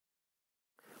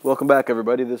Welcome back,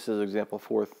 everybody. This is example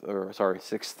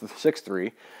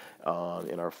 6.3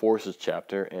 in our forces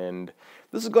chapter, and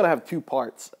this is going to have two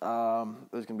parts. There's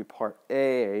going to be part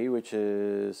A, which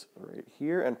is right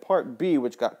here, and part B,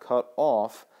 which got cut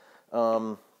off.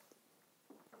 I'll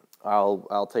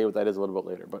tell you what that is a little bit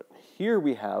later. But here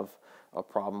we have a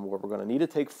problem where we're going to need to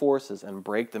take forces and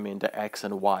break them into X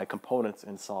and Y components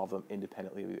and solve them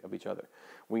independently of each other.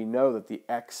 We know that the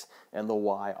X and the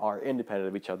Y are independent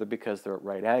of each other because they're at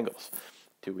right angles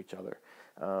to each other.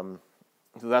 So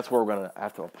that's where we're going to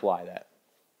have to apply that.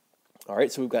 All right,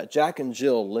 so we've got Jack and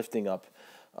Jill lifting up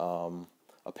a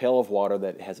pail of water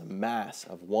that has a mass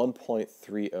of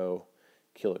 1.30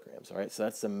 kilograms. All right, so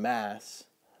that's the mass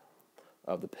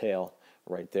of the pail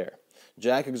right there.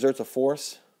 Jack exerts a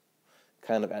force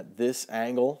kind of at this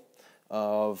angle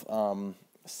of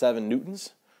 7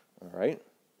 newtons, all right?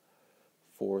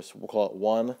 Force, we'll call it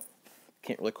 1.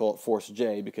 Can't really call it force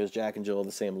J because Jack and Jill are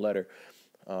the same letter.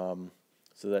 So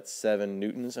that's 7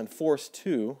 newtons. And force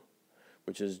 2,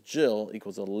 which is Jill,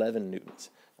 equals 11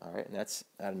 newtons. All right, and that's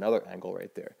at another angle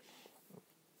right there.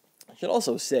 I should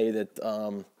also say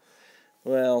that,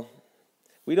 well,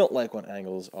 we don't like when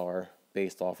angles are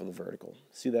based off of the vertical.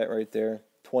 See that right there?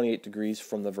 28 degrees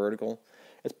from the vertical.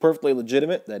 It's perfectly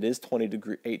legitimate. That is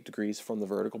 28 degrees from the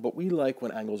vertical, but we like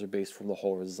when angles are based from the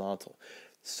horizontal.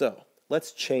 So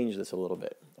let's change this a little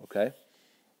bit, okay?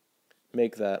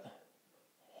 Make that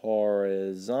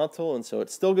horizontal, and so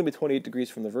it's still going to be 28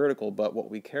 degrees from the vertical, but what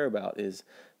we care about is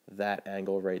that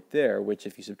angle right there, which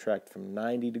if you subtract from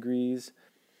 90 degrees,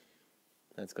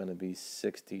 that's going to be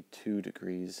 62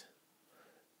 degrees.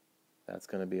 That's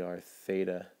going to be our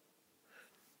theta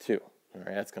 2. All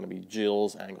right, that's going to be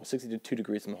Jill's angle, 62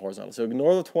 degrees from the horizontal. So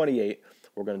ignore the 28.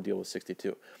 We're going to deal with 62.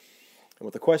 And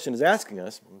what the question is asking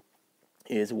us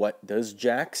is, what does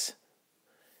Jack's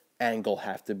angle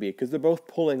have to be? Because they're both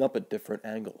pulling up at different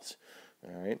angles.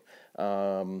 All right.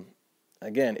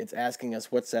 Again, it's asking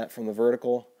us what's that from the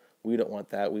vertical. We don't want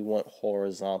that. We want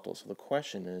horizontal. So the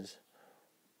question is,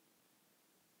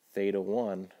 theta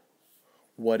 1,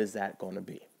 what is that going to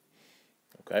be?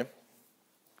 Okay.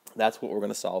 That's what we're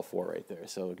going to solve for right there.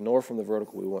 So ignore from the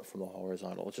vertical, we want from the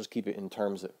horizontal. Let's just keep it in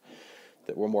terms that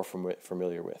we're more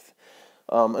familiar with.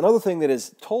 Another thing that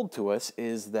is told to us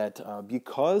is that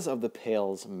because of the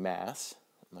pail's mass,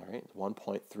 all right,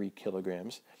 1.3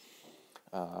 kilograms,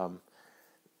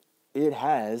 it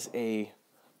has a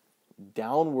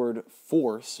downward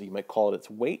force, so you might call it its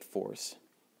weight force,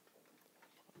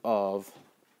 of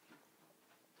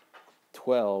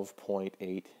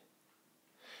 12.8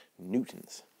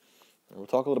 newtons. And we'll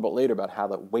talk a little bit later about how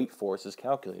that weight force is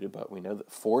calculated, but we know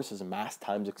that force is mass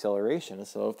times acceleration. And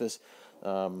so if this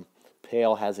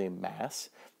pail has a mass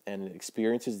and it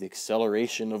experiences the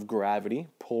acceleration of gravity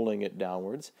pulling it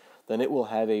downwards, then it will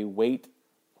have a weight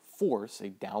force, a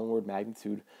downward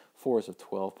magnitude force of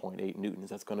 12.8 newtons.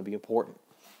 That's going to be important,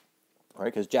 all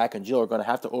right? Because Jack and Jill are going to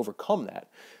have to overcome that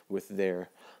with their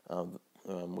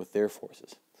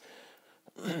forces.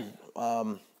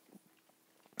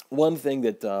 One thing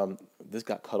that this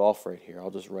got cut off right here, I'll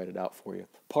just write it out for you.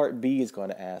 Part B is going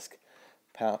to ask,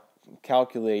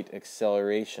 calculate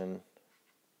acceleration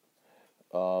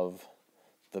of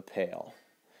the pail.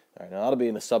 All right, now that'll be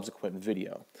in a subsequent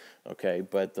video, okay?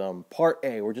 But part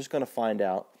A, we're just going to find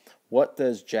out, what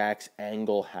does Jack's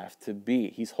angle have to be?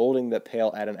 He's holding that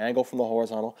pail at an angle from the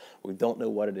horizontal. We don't know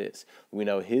what it is. We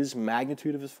know his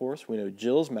magnitude of his force. We know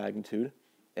Jill's magnitude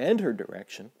and her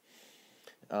direction.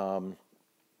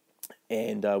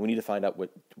 And we need to find out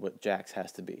what Jack's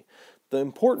has to be. The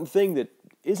important thing that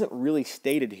isn't really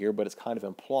stated here, but it's kind of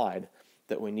implied,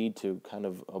 that we need to kind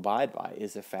of abide by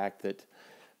is the fact that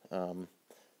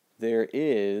there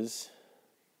is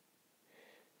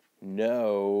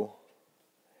no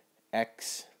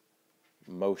X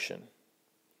motion.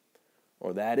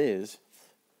 Or that is,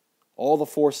 all the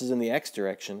forces in the X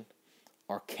direction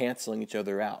are canceling each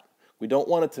other out. We don't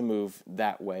want it to move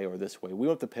that way or this way. We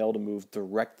want the pail to move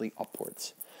directly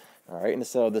upwards. All right, and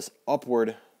so this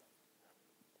upward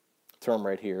term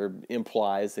right here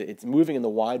implies that it's moving in the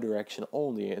Y direction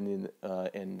only and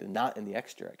not in the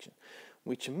X direction,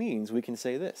 which means we can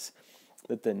say this,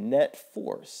 that the net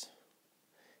force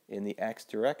in the X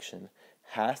direction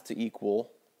has to equal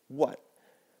what?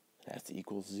 It has to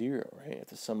equal 0, right? It has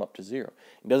to sum up to 0.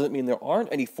 It doesn't mean there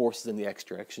aren't any forces in the X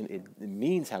direction. It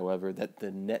means, however, that the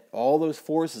net, all those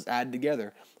forces added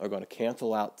together are going to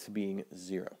cancel out to being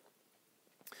 0.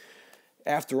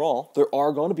 After all, there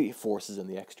are going to be forces in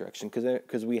the X direction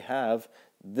because we have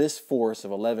this force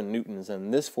of 11 newtons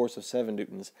and this force of 7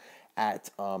 newtons at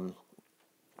an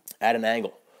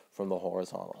angle from the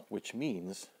horizontal, which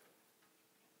means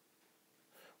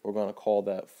we're going to call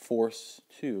that force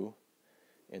 2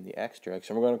 in the x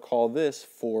direction. We're going to call this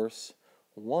force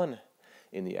 1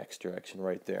 in the x direction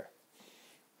right there.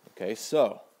 Okay,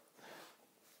 so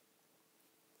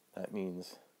that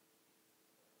means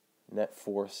net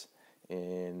force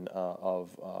in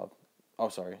oh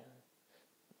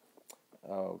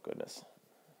goodness,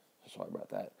 sorry about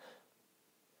that.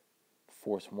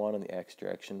 Force 1 in the x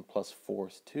direction plus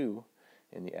force 2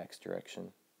 in the x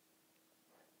direction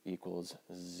equals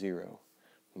 0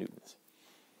 newtons.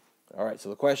 All right, so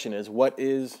the question is, what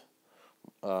is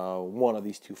one of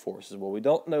these two forces? Well, we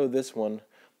don't know this one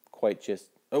quite just.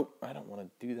 Oh, I don't want to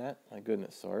do that. My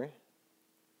goodness, sorry.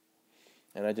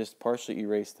 And I just partially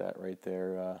erased that right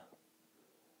there.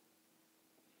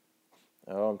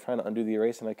 Oh, I'm trying to undo the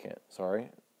erase and I can't. Sorry.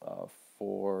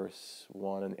 Force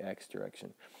 1 in the x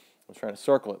direction. I'm trying to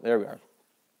circle it. There we are.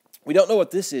 We don't know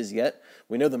what this is yet.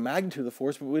 We know the magnitude of the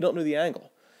force, but we don't know the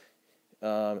angle.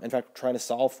 In fact, we're trying to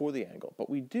solve for the angle. But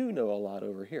we do know a lot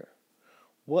over here.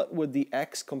 What would the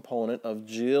x component of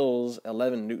Jill's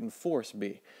 11 Newton force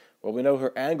be? Well, we know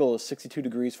her angle is 62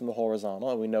 degrees from the horizontal,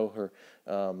 and we know her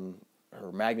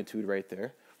magnitude right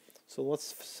there. So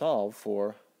let's solve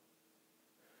for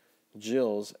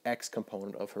Jill's x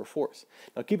component of her force.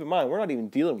 Now keep in mind, we're not even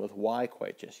dealing with y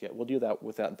quite just yet. We'll deal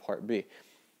with that in part B.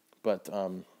 But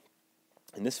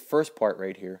in this first part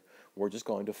right here, we're just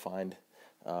going to find,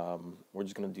 we're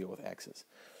just going to deal with x's.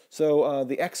 So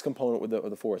the x component of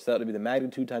the force, that would be the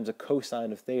magnitude times a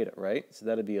cosine of theta, right? So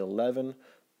that would be 11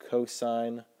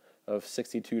 cosine of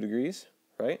 62 degrees,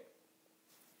 right?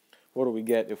 What do we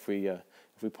get if we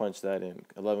punch that in?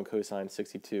 11 cosine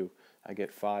 62. I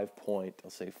get I'm going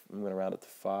to round it to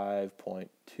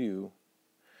 5.2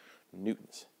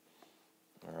 newtons.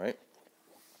 All right.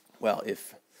 Well,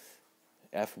 if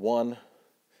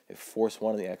force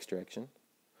 1 in the x direction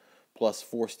plus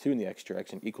force 2 in the x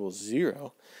direction equals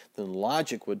 0, then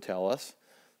logic would tell us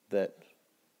that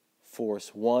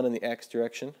force 1 in the x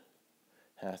direction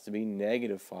has to be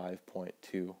negative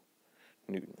 5.2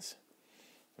 newtons.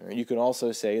 All right, you can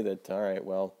also say that, all right,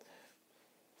 well,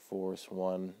 force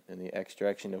 1 in the x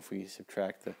direction, if we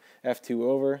subtract the F2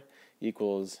 over,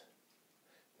 equals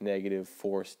negative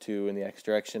force 2 in the x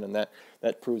direction, and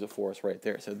that proves a force right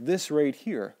there. So this right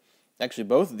here, actually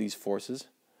both of these forces,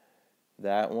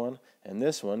 that one and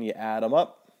this one, you add them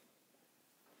up,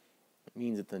 it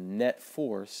means that the net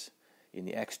force in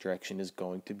the x direction is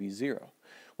going to be 0,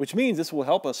 which means this will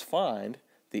help us find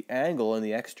the angle in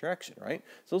the x direction, right?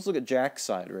 So let's look at Jack's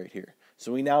side right here.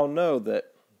 So we now know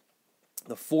that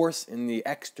the force in the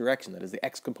x direction, that is the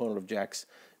x component of Jack's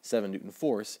 7 Newton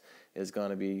force, is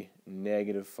going to be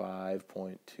negative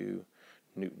 5.2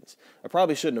 newtons. I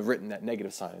probably shouldn't have written that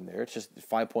negative sign in there. It's just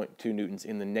 5.2 newtons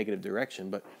in the negative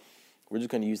direction, but we're just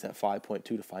going to use that 5.2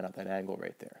 to find out that angle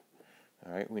right there.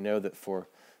 All right, we know that for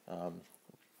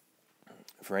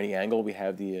any angle, we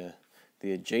have the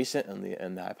adjacent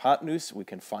and the hypotenuse. We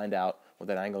can find out what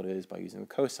that angle is by using the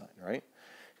cosine, right?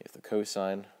 If the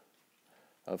cosine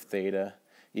of theta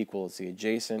equals the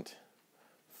adjacent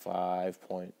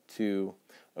 5.2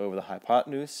 over the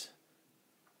hypotenuse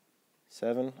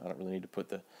 7, I don't really need to put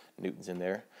the newtons in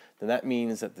there, then that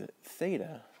means that the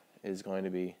theta is going to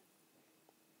be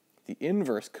the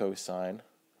inverse cosine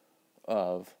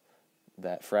of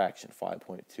that fraction,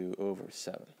 5.2 over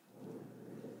 7.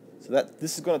 So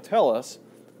this is going to tell us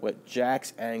what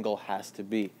Jack's angle has to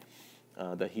be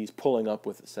that he's pulling up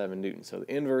with 7 newtons. So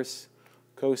the inverse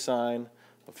cosine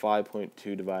of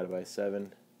 5.2 divided by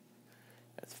 7,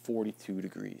 that's 42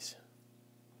 degrees.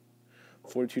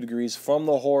 42 degrees from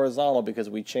the horizontal, because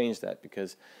we changed that,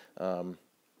 because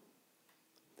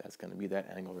that's going to be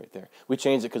that angle right there. We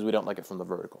changed it because we don't like it from the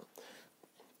vertical.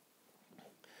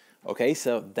 Okay,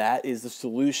 so that is the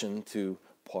solution to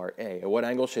part A. At what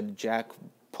angle should Jack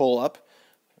pull up?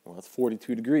 Well, it's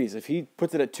 42 degrees. If he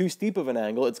puts it at too steep of an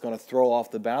angle, it's going to throw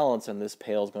off the balance, and this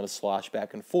pail is going to slosh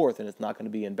back and forth, and it's not going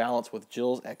to be in balance with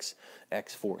Jill's x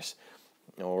force.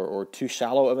 Or too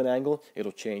shallow of an angle,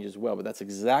 it'll change as well. But that's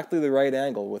exactly the right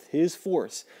angle with his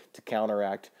force to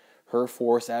counteract her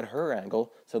force at her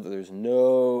angle, so that there's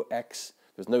no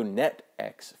net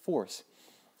x force.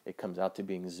 It comes out to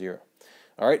being 0.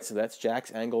 All right, so that's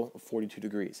Jack's angle of 42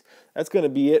 degrees. That's going to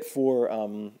be it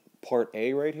for part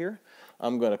A right here.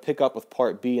 I'm going to pick up with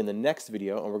part B in the next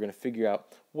video, and we're going to figure out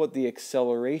what the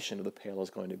acceleration of the pail is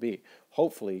going to be.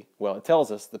 Hopefully, well, it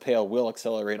tells us the pail will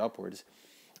accelerate upwards,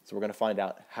 so we're going to find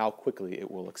out how quickly it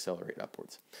will accelerate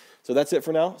upwards. So that's it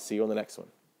for now. See you on the next one.